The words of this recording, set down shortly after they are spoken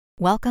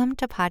Welcome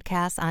to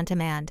Podcasts on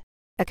Demand,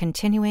 a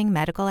continuing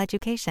medical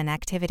education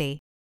activity.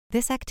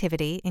 This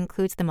activity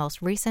includes the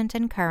most recent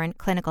and current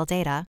clinical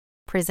data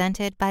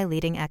presented by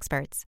leading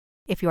experts.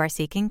 If you are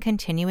seeking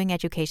continuing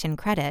education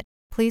credit,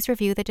 please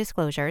review the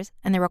disclosures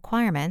and the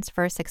requirements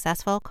for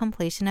successful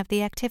completion of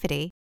the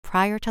activity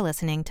prior to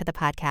listening to the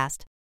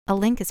podcast. A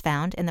link is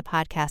found in the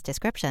podcast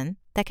description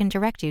that can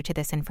direct you to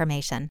this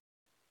information.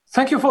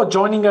 Thank you for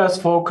joining us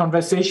for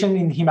Conversation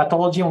in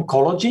Hematology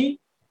Oncology.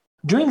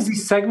 During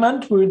this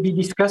segment, we will be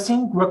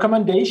discussing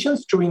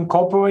recommendations to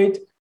incorporate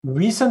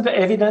recent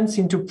evidence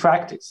into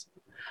practice.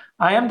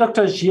 I am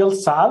Dr.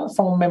 Gilles Salle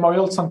from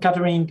Memorial Sloan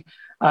Kettering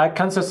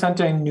Cancer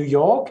Center in New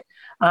York,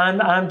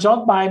 and I'm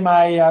joined by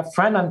my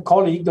friend and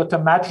colleague, Dr.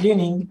 Matt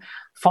Leuning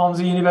from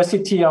the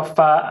University of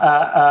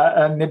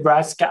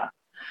Nebraska.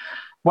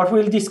 What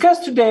we'll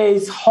discuss today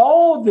is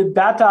how the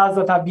data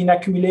that have been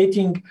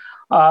accumulating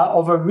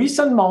over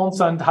recent months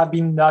and have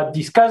been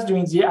discussed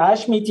during the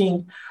ASH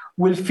meeting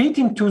will fit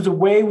into the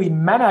way we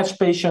manage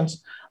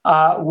patients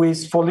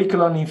with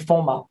follicular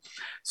lymphoma.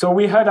 So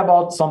we heard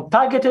about some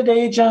targeted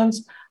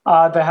agents.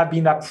 There have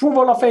been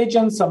approval of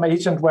agents. Some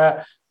agents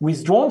were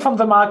withdrawn from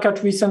the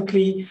market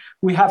recently.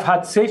 We have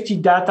had safety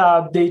data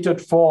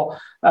updated for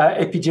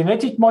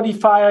epigenetic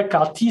modifier,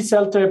 CAR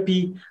T-cell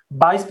therapy,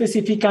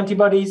 bispecific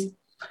antibodies.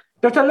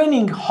 Dr.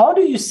 Leuning, how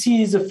do you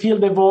see the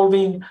field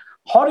evolving?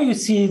 How do you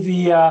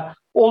see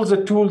all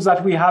the tools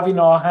that we have in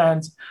our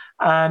hands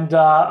and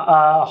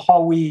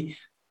how we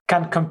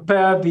can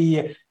compare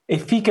the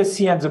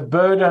efficacy and the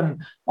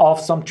burden of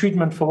some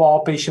treatment for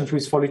our patients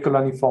with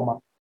follicular lymphoma?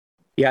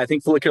 Yeah, I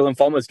think follicular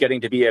lymphoma is getting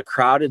to be a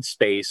crowded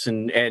space.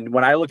 And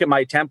when I look at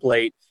my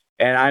template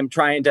and I'm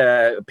trying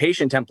to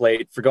patient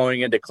template for going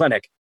into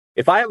clinic,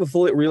 if I have a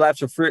fully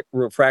relapsed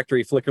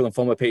refractory follicular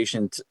lymphoma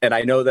patient and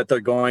I know that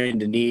they're going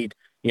to need,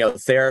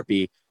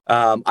 therapy,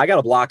 I got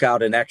to block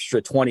out an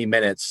extra 20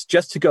 minutes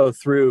just to go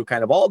through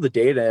kind of all the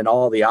data and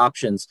all the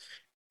options.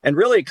 And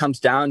really it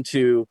comes down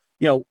to,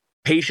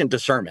 patient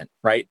discernment,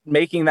 right?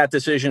 Making that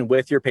decision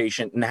with your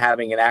patient and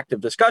having an active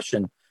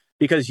discussion.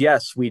 Because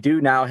yes, we do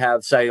now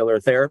have cellular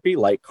therapy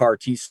like CAR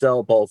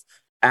T-cell, both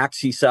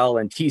axi-cell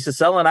and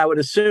T-cell. And I would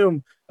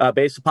assume,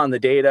 based upon the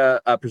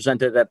data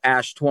presented at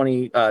ASH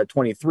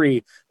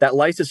 2023, that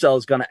liso-cel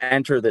is going to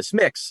enter this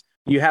mix.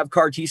 You have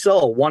CAR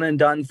T-cell, a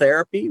one-and-done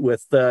therapy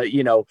with,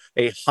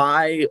 a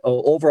high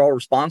overall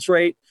response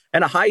rate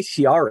and a high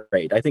CR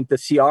rate. I think the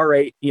CR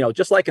rate,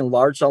 just like in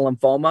large cell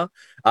lymphoma,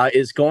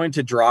 is going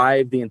to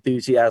drive the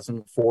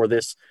enthusiasm for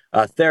this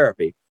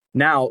therapy.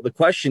 Now, the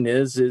question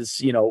is,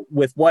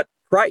 with what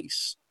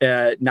price?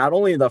 Not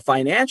only the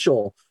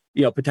financial,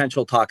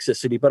 potential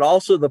toxicity, but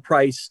also the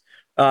price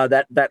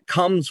that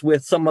comes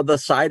with some of the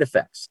side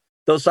effects.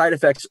 Those side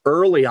effects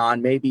early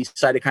on may be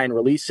cytokine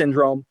release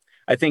syndrome.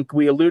 I think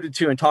we alluded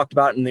to and talked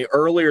about in the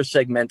earlier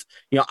segment,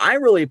 I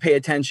really pay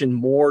attention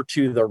more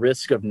to the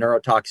risk of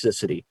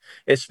neurotoxicity,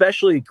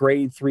 especially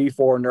grade 3-4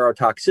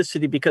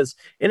 neurotoxicity, because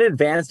in an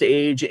advanced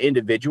age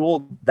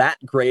individual, that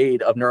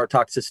grade of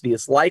neurotoxicity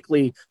is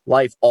likely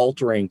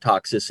life-altering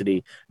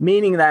toxicity,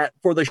 meaning that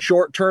for the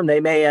short term, they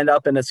may end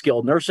up in a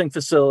skilled nursing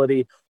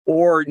facility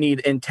or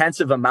need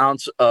intensive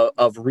amounts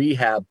of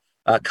rehab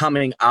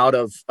coming out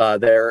of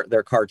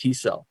their CAR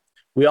T-cell.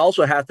 We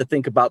also have to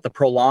think about the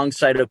prolonged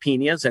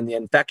cytopenias and the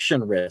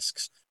infection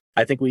risks.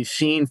 I think we've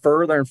seen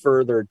further and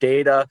further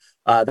data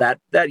that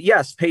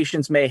yes,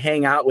 patients may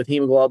hang out with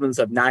hemoglobins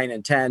of 9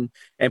 and 10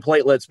 and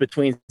platelets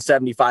between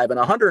 75 and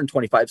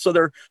 125. So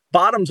their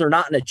bottoms are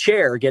not in a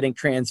chair getting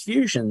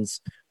transfusions.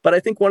 But I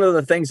think one of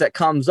the things that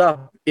comes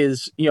up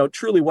is,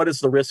 truly what is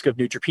the risk of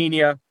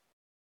neutropenia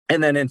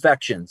and then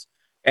infections.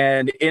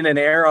 And in an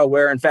era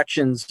where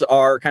infections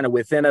are kind of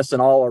within us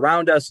and all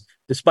around us,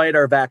 despite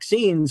our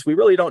vaccines, we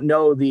really don't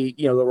know the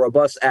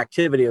robust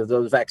activity of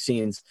those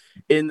vaccines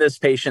in this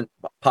patient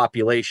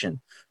population.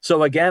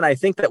 So again, I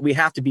think that we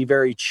have to be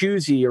very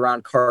choosy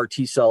around CAR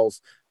T cells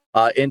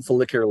in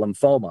follicular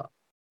lymphoma.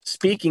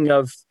 Speaking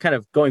of kind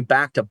of going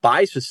back to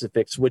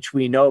bispecifics, which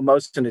we know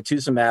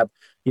mosunetuzumab,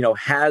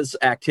 has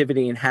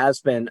activity and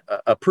has been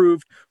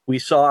approved. We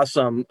saw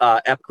some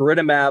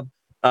epcoritamab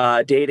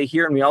data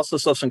here, and we also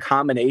saw some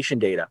combination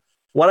data.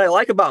 What I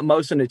like about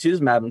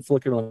mosunetuzumab in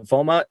follicular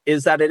lymphoma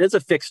is that it is a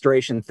fixed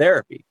duration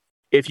therapy.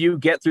 If you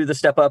get through the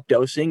step-up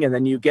dosing and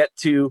then you get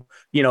to,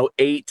 the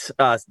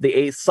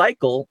eighth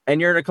cycle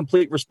and you're in a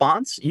complete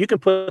response, you can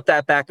put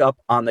that back up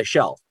on the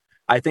shelf.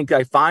 I think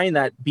I find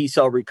that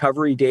B-cell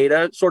recovery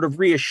data sort of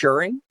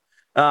reassuring,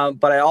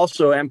 but I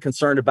also am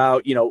concerned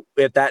about,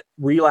 if that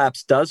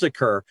relapse does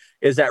occur,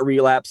 is that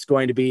relapse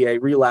going to be a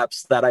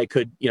relapse that I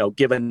could,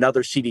 give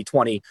another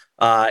CD20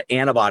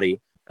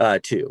 antibody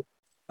to?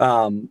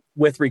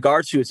 With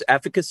regards to its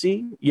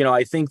efficacy,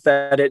 I think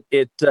that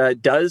it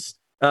does,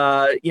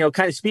 kind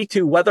of speak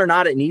to whether or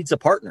not it needs a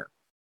partner.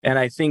 And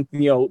I think,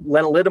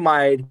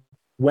 lenalidomide,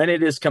 when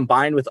it is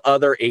combined with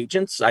other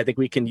agents, I think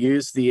we can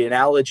use the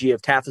analogy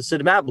of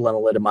tafasitamab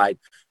lenalidomide,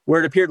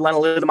 where it appeared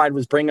lenalidomide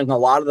was bringing a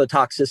lot of the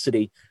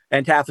toxicity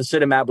and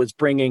tafasitamab was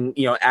bringing,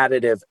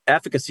 additive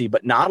efficacy,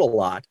 but not a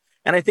lot.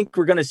 And I think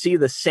we're going to see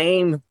the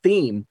same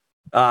theme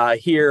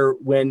here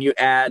when you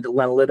add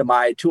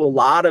lenalidomide to a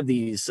lot of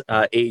these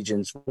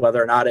agents,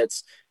 whether or not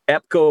it's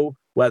EPCO,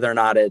 whether or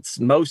not it's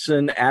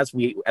Mosun, as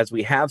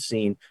we have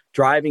seen,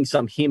 driving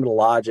some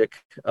hematologic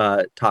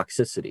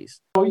toxicities.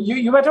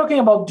 You were talking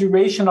about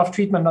duration of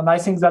treatment, and I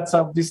think that's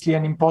obviously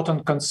an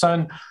important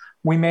concern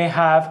we may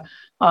have.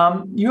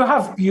 You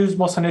have used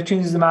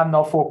mosunetuzumab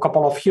now for a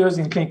couple of years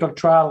in clinical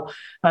trial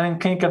and in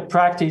clinical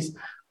practice.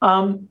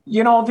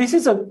 This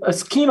is a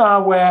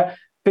schema where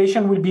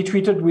patient will be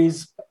treated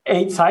with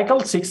 8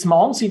 cycles, 6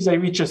 months if they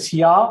reach a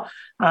CR,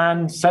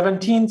 and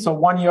 17, so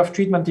 1 year of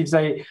treatment if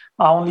they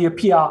are only a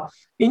PR.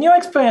 In your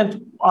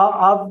experience,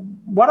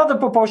 what are the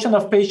proportion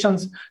of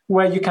patients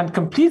where you can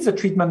complete the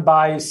treatment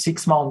by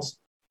 6 months?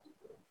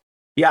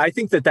 Yeah, I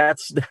think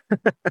that's,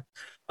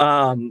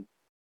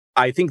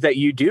 I think that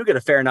you do get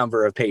a fair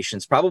number of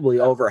patients, probably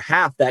over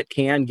half, that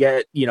can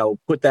get,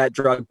 put that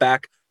drug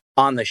back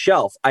on the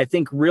shelf. I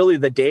think really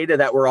the data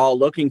that we're all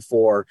looking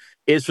for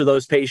is for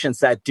those patients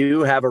that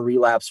do have a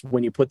relapse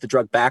when you put the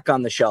drug back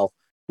on the shelf,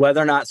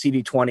 whether or not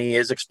CD20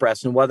 is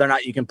expressed and whether or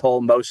not you can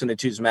pull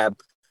mosunetuzumab,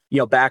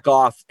 back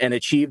off and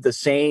achieve the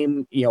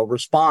same,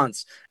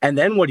 response. And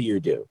then what do you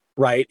do?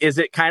 Right? Is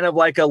it kind of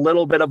like a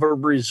little bit of a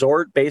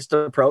resort-based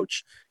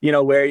approach,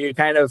 where you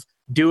kind of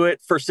do it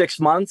for 6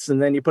 months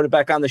and then you put it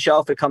back on the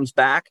shelf, it comes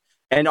back?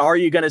 And are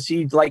you going to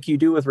see, like you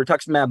do with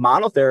rituximab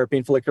monotherapy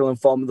in follicular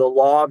lymphoma, the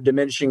law of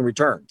diminishing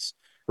returns,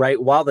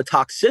 right? While the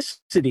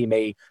toxicity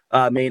may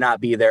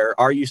not be there,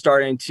 are you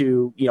starting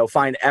to,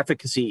 find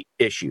efficacy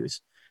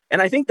issues?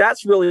 And I think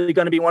that's really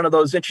going to be one of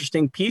those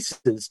interesting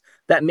pieces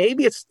that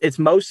maybe it's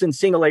Mosun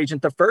single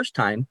agent the first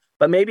time,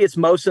 but maybe it's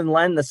Mosun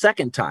Len the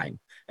second time.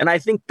 And I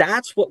think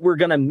that's what we're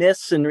going to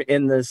miss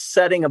in the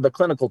setting of the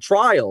clinical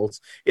trials,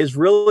 is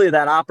really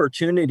that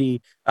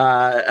opportunity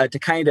to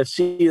kind of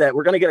see that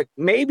we're going to get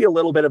maybe a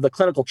little bit of the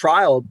clinical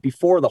trial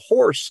before the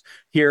horse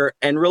here,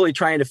 and really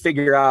trying to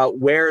figure out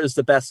where is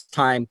the best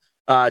time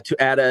to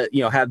add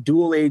have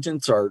dual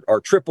agents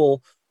or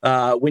triple,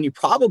 when you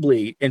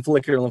probably in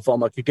follicular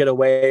lymphoma could get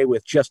away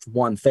with just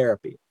one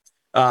therapy.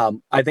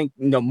 I think,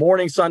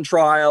 Morning Sun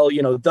trial,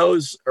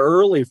 those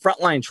early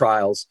frontline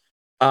trials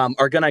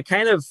are going to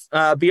kind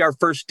of be our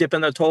first dip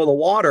in the toe of the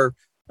water,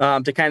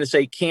 to kind of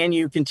say, can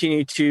you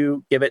continue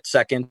to give it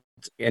second,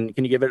 and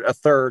can you give it a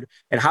third,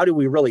 and how do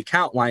we really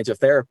count lines of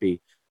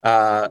therapy?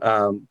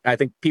 I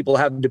think people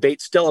have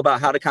debate still about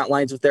how to count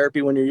lines of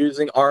therapy when you're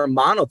using our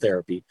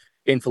monotherapy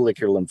in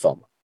follicular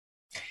lymphoma.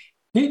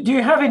 Do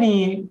you have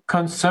any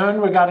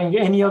concern regarding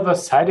any other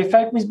side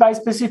effect with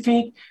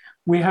bispecific?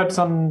 We heard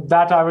some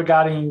data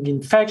regarding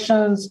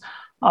infections.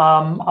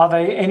 Are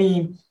there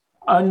any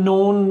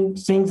unknown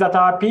things that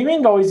are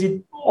appearing, or is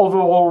it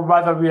overall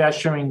rather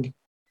reassuring?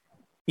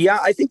 Yeah,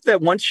 I think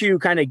that once you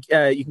kind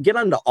of you can get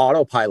onto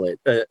autopilot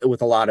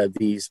with a lot of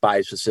these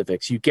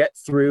bispecifics, you get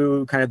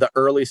through kind of the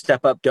early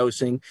step-up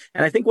dosing.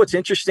 And I think what's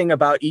interesting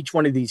about each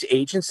one of these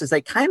agents is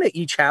they kind of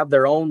each have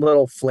their own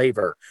little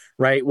flavor,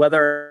 right?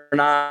 Whether or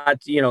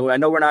not, I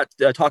know we're not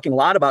talking a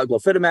lot about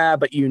glofitamab,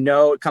 but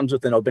it comes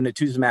with an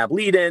obinutuzumab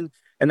lead-in,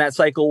 and that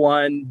cycle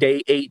 1,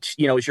 day 8,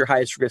 is your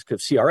highest risk of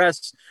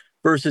CRS,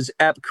 versus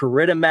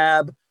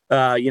epcoritamab,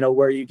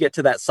 where you get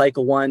to that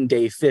cycle 1,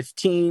 day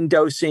 15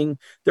 dosing.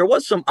 There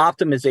was some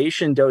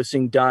optimization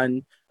dosing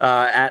done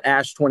at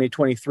ASH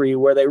 2023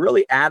 where they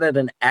really added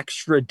an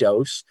extra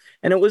dose.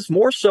 And it was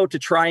more so to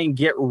try and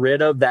get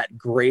rid of that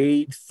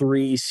grade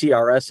 3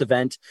 CRS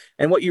event.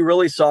 And what you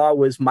really saw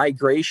was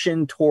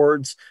migration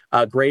towards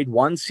grade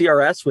 1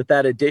 CRS with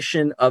that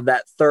addition of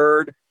that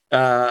third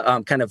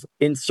kind of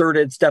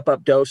inserted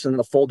step-up dose and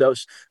the full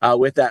dose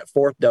with that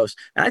fourth dose.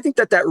 And I think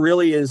that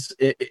really is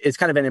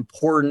kind of an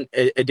important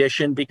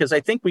addition, because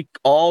I think we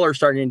all are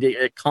starting to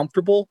get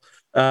comfortable,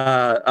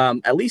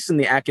 at least in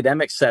the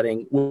academic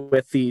setting,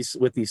 with these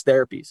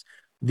therapies.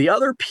 The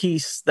other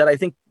piece that I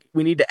think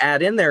we need to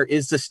add in there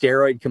is the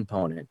steroid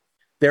component.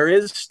 There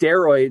is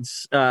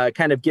steroids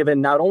kind of given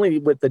not only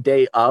with the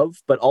day of,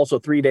 but also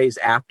 3 days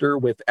after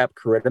with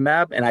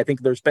epcoritamab. And I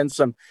think there's been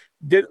a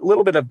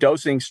little bit of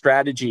dosing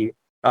strategy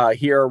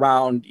here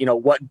around,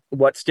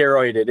 what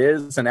steroid it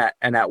is and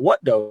at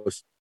what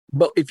dose.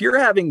 But if you're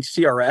having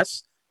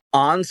CRS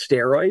on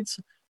steroids,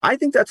 I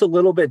think that's a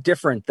little bit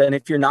different than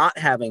if you're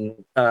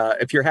having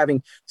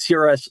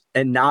CRS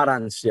and not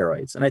on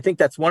steroids. And I think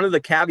that's one of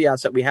the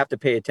caveats that we have to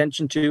pay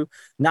attention to,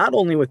 not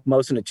only with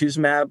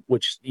mosunetuzumab,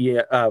 which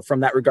from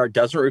that regard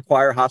doesn't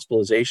require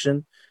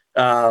hospitalization.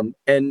 And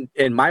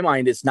in my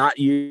mind, it's not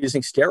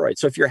using steroids.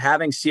 So if you're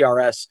having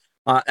CRS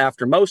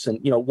after Mosun,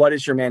 what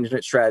is your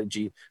management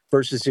strategy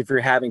versus if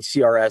you're having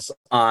CRS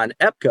on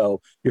EPCO,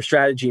 your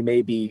strategy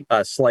may be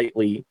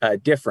slightly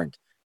different.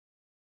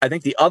 I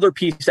think the other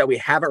piece that we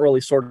haven't really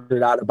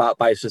sorted out about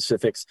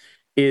bispecifics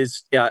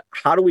is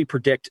how do we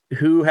predict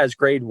who has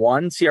grade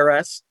 1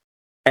 CRS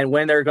and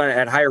when they're going to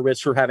at higher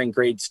risk for having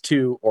grades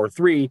 2 or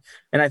 3.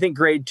 And I think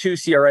grade 2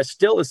 CRS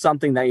still is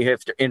something that you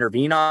have to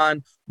intervene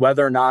on,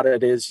 whether or not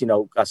it is,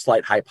 a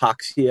slight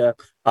hypoxia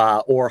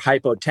or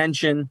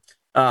hypotension.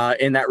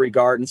 in that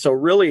regard. And so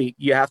really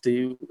you have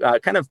to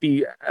kind of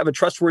have a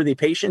trustworthy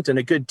patient and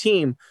a good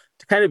team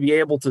to kind of be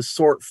able to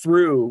sort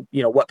through,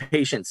 what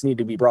patients need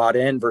to be brought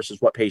in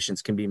versus what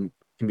patients can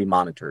be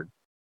monitored.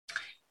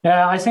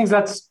 Yeah, I think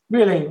that's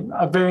really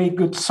a very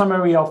good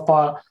summary of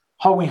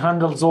how we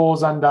handle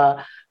those. And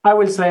I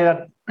will say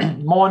that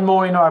more and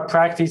more in our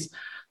practice,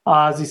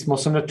 this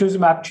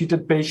mosunetuzumab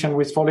treated patient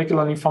with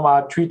follicular lymphoma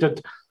are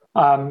treated,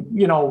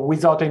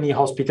 without any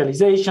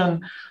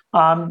hospitalization.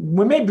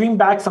 We may bring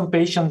back some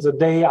patients a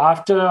day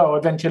after or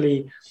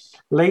eventually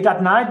late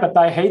at night, but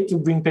I hate to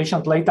bring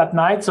patients late at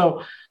night.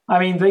 So,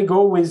 they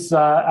go with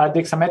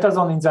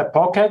dexamethasone in their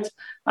pocket,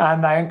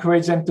 and I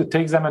encourage them to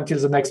take them until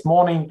the next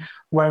morning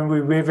when we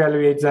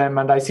reevaluate them.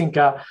 And I think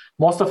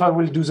most of us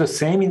will do the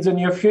same in the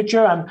near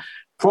future. And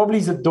probably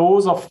the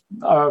dose of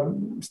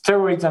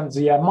steroids and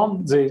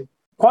the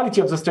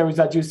quality of the steroids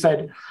that you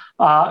said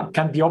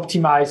can be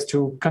optimized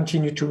to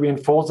continue to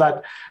reinforce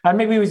that. And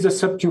maybe with the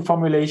sub-Q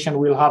formulation,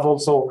 we'll have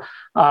also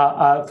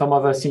some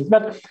other things.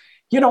 But,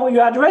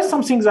 you addressed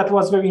something that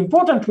was very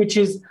important, which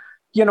is,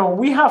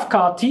 we have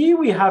CAR-T,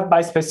 we have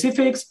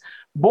bispecifics.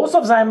 Both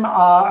of them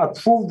are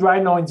approved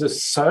right now in the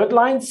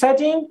third-line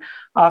setting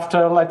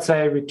after, let's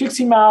say,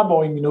 rituximab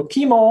or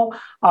immunochemo,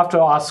 after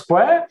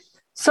R-square.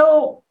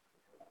 So,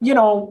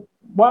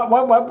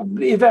 what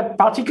is there a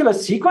particular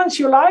sequence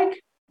you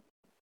like?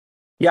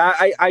 Yeah,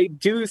 I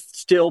do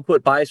still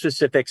put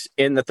bispecifics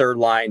in the third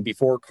line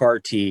before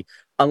CAR-T,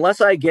 unless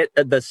I get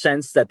the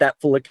sense that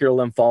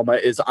follicular lymphoma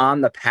is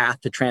on the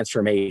path to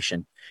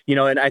transformation.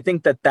 And I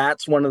think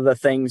that's one of the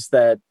things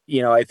that,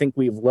 I think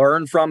we've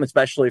learned from,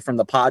 especially from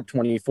the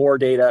POD24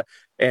 data.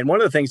 And one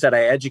of the things that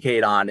I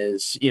educate on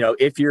is,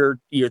 if you're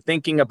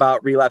thinking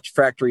about relapsed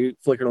refractory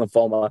follicular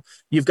lymphoma,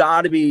 you've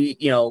got to be,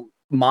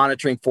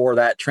 monitoring for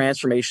that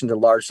transformation to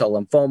large cell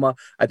lymphoma.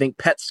 I think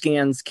PET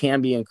scans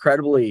can be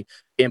incredibly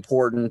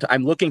important.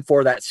 I'm looking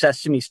for that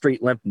Sesame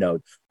Street lymph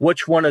node.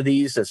 Which one of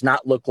these does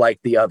not look like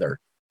the other?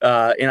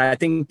 And I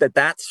think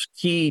that's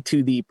key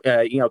to the,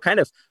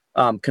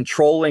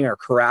 controlling or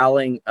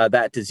corralling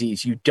that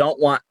disease. You don't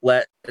want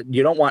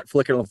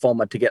follicular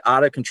lymphoma to get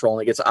out of control,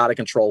 and it gets out of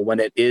control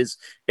when it is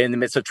in the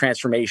midst of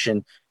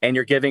transformation, and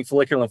you're giving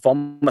follicular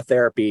lymphoma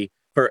therapy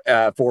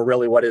for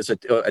really what is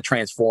a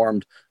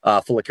transformed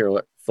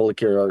follicular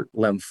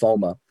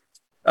lymphoma.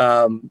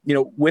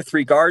 With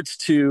regards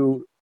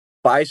to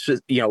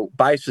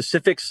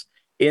bispecifics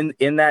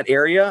in that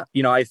area,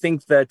 I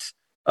think that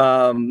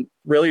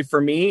really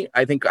for me,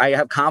 I think I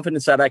have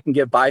confidence that I can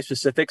give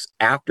bispecifics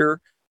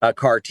after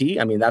CAR-T.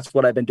 That's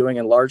what I've been doing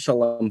in large cell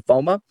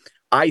lymphoma.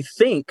 I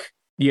think,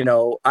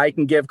 I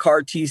can give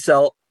CAR-T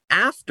cell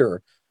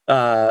after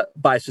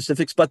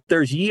bispecifics, but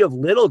there's of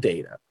little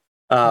data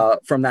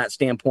from that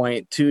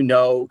standpoint to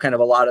know kind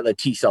of a lot of the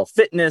T cell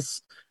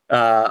fitness,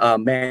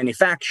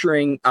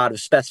 manufacturing out of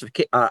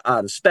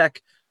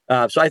spec.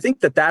 So I think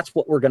that's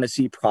what we're going to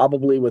see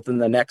probably within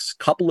the next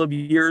couple of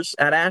years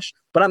at ASH,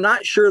 but I'm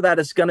not sure that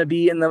it's going to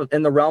be in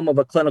the realm of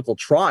a clinical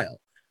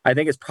trial. I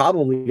think it's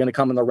probably going to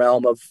come in the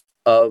realm of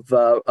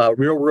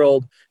real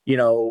world,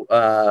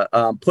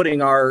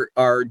 putting our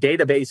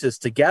databases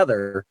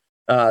together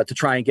to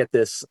try and get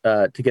this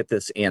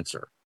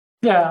answer.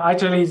 Yeah,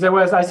 actually, there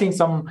was, I think,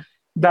 some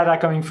data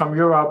coming from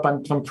Europe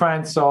and from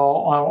France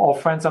or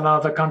France and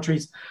other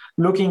countries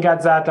looking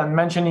at that and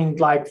mentioning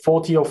like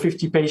 40 or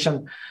 50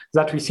 patients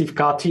that received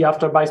CAR-T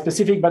after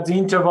bispecific, but the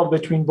interval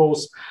between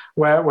both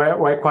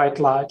were quite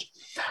large.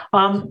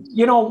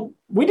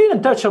 We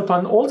didn't touch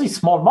upon all these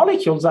small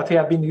molecules that they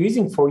have been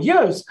using for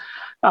years.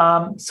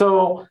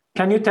 So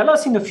can you tell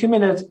us in a few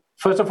minutes,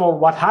 first of all,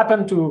 what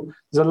happened to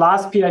the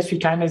last PI3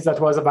 kinase that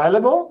was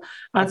available?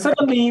 And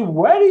secondly,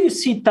 where do you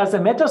see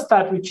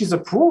tazemetostat, which is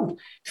approved,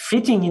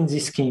 fitting in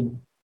this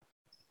scheme?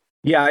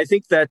 Yeah, I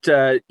think that,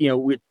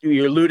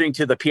 you're alluding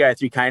to the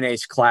PI3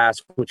 kinase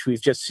class, which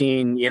we've just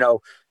seen,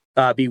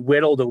 be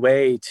whittled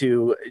away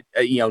to,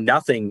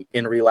 nothing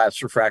in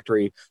relapsed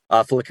refractory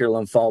follicular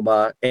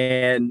lymphoma.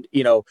 And,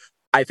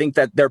 I think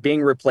that they're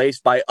being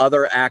replaced by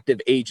other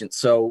active agents.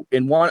 So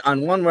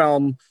on one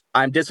realm,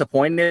 I'm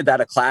disappointed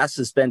that a class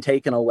has been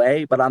taken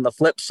away, but on the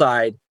flip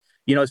side,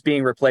 it's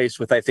being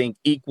replaced with, I think,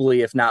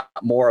 equally, if not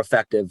more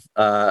effective,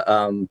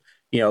 therapies.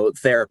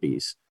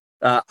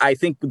 I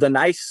think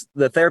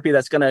the therapy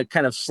that's going to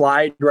kind of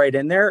slide right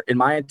in there, in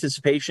my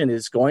anticipation,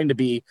 is going to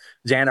be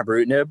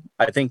zanubrutinib.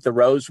 I think the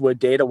Rosewood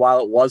data,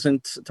 while it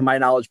wasn't, to my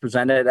knowledge,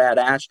 presented at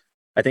ASH,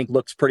 I think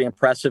looks pretty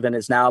impressive and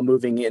is now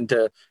moving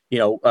into,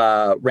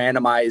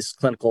 randomized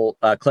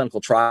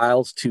clinical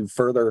trials to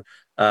further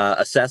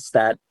assess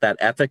that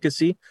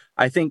efficacy.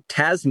 I think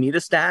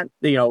tazemetostat,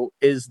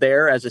 is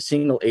there as a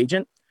single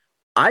agent.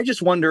 I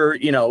just wonder,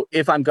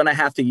 if I'm going to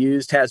have to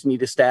use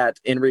tazemetostat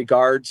in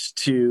regards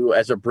to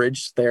as a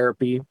bridge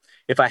therapy,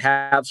 if I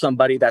have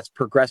somebody that's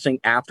progressing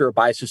after a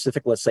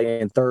bispecific, let's say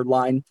in third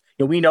line.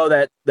 We know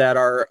that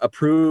our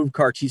approved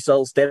CAR T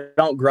cells, they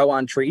don't grow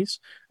on trees,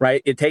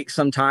 right? It takes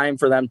some time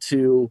for them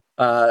to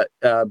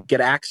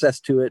get access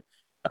to it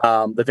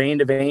The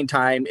vein-to-vein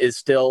time is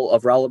still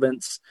of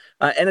relevance,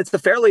 and it's a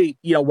fairly,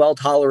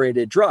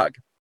 well-tolerated drug.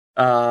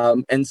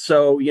 And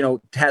so,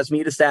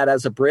 tazemetostat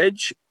as a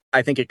bridge,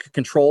 I think it could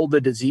control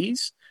the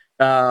disease.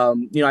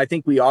 I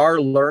think we are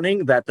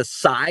learning that the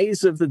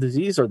size of the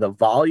disease or the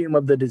volume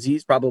of the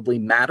disease probably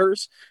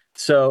matters.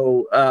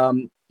 So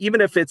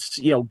even if it's,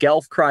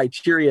 Guelph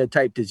criteria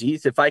type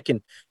disease, if I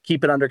can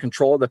keep it under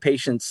control, the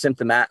patient's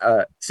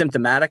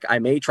symptomatic, I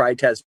may try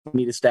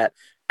tazemetostat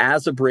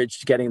as a bridge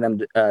to getting them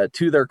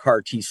to their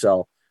CAR T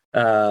cell.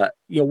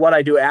 What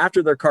I do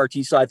after their CAR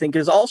T cell, I think,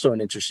 is also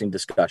an interesting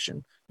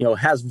discussion.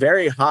 Has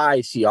very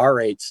high CR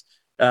rates,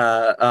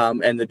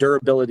 and the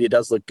durability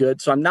does look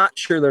good. So I'm not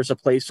sure there's a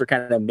place for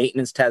kind of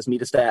maintenance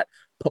tazemetostat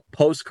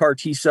post CAR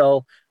T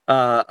cell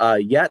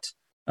yet.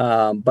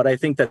 But I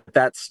think that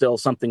that's still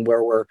something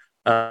where we're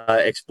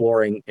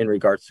exploring in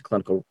regards to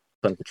clinical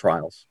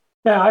trials.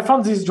 Yeah, I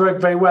found this drug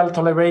very well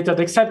tolerated,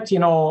 except,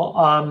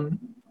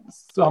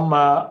 some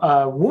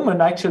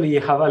women actually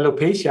have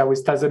alopecia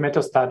with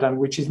tazemetostat, and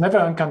which is never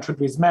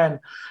encountered with men,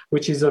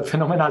 which is a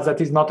phenomenon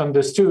that is not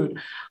understood.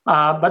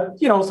 But,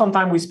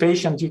 sometimes with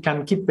patients, you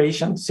can keep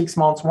patients 6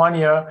 months, 1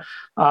 year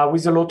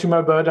with a low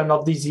tumor burden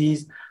of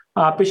disease,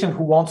 a patient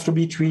who wants to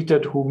be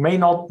treated, who may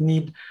not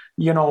need,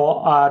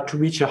 to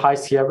reach a high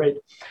CR rate.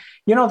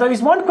 There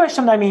is one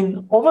question,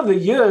 over the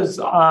years,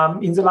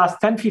 in the last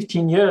 10,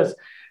 15 years,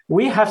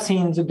 we have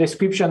seen the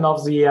description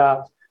of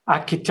the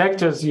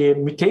architecture, the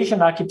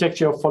mutation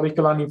architecture of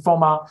follicular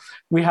lymphoma.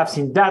 We have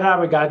seen data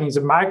regarding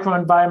the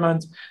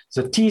microenvironment,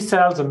 the T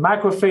cells, the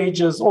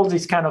macrophages, all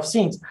these kind of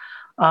things.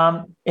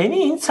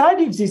 Any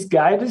insight if this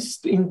guides us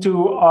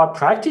into our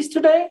practice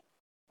today?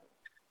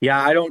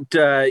 Yeah, I don't,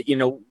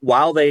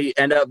 while they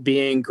end up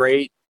being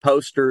great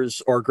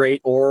posters or great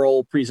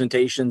oral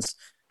presentations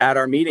at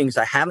our meetings,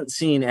 I haven't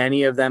seen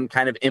any of them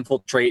kind of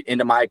infiltrate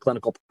into my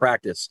clinical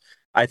practice.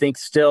 I think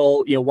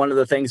still, one of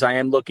the things I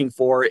am looking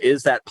for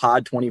is that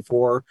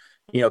POD24,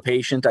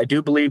 patient. I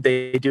do believe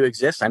they do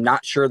exist. I'm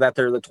not sure that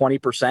they're the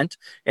 20%.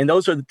 And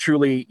those are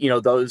truly,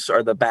 those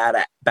are the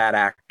bad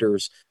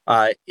actors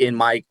in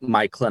my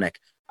clinic.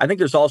 I think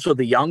there's also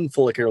the young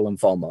follicular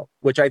lymphoma,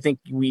 which I think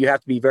we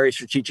have to be very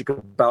strategic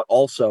about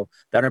also,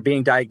 that are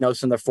being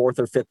diagnosed in their 4th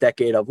or 5th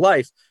decade of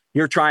life.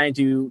 You're trying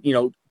to,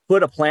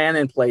 put a plan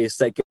in place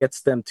that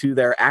gets them to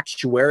their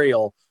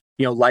actuarial,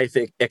 life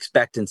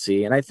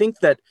expectancy. And I think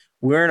that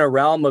we're in a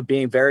realm of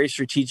being very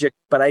strategic,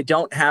 but I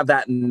don't have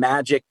that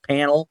magic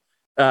panel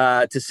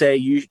to say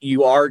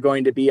you are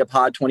going to be a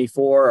POD24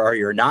 or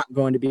you're not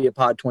going to be a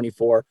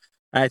POD24.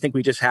 And I think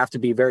we just have to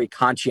be very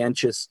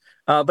conscientious,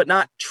 but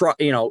not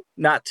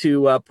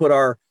to put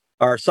our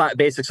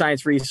basic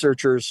science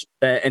researchers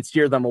and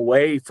steer them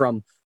away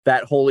from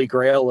that holy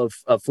grail of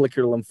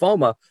follicular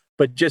lymphoma,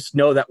 but just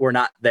know that we're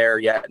not there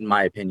yet, in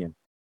my opinion.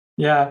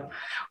 Yeah,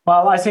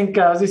 well, I think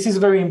this is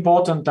very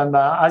important. And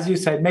as you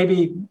said,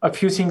 maybe a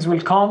few things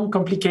will come,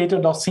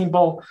 complicated or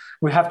simple,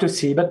 we have to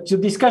see. But the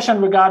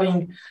discussion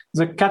regarding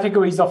the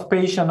categories of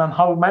patients and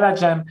how we manage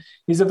them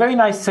is a very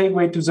nice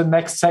segue to the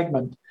next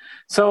segment.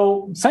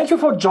 So thank you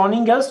for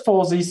joining us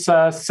for this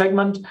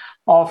segment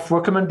of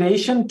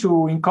recommendation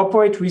to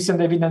incorporate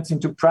recent evidence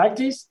into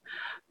practice.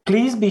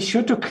 Please be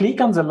sure to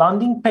click on the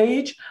landing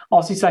page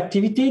of this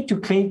activity to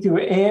click to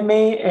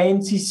AMA,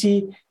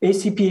 ANCC,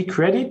 ACPA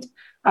credit,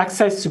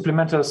 access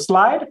supplemental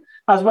slide,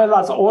 as well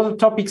as all the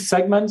topic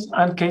segments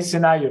and case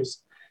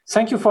scenarios.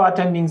 Thank you for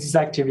attending this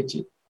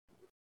activity.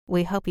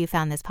 We hope you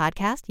found this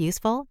podcast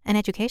useful and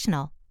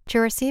educational. To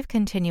receive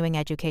continuing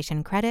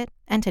education credit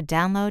and to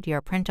download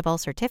your printable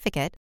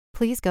certificate,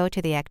 please go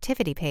to the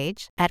activity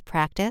page at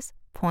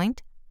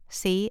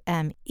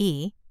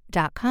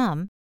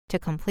practice.cme.com to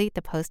complete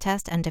the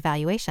post-test and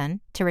evaluation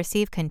to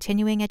receive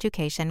continuing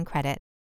education credit.